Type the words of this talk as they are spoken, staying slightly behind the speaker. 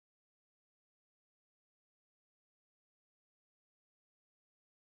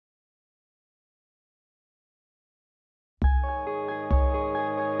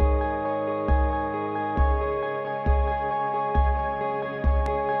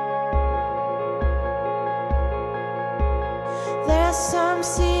are some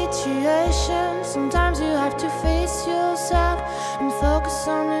situations, sometimes you have to face yourself and focus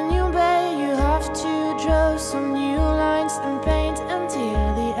on a new way. You have to draw some new lines and paint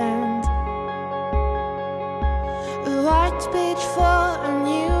until the end. A white page for a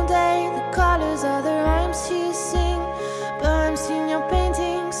new day, the colors are the rhymes you sing. Burns in your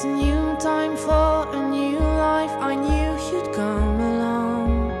paintings, a new time for a new life. I knew you'd come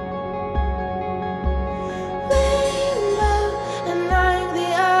along. Rainbow, and like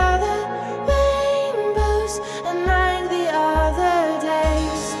the other rainbows, and like the other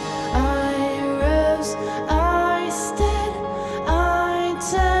days, I rose, I stood, I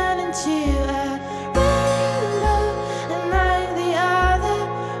turned into a rainbow, and like the other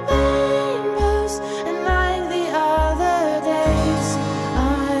rainbows, and like the other days,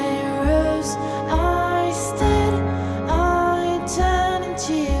 I rose, I stood, I turned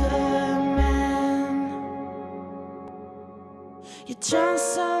into a man. You turn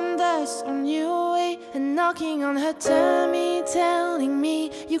some dust on your way, and knocking on her tummy, telling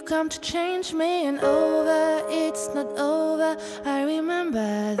me you come to change me. And over, it's not over. I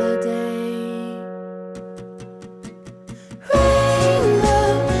remember the day.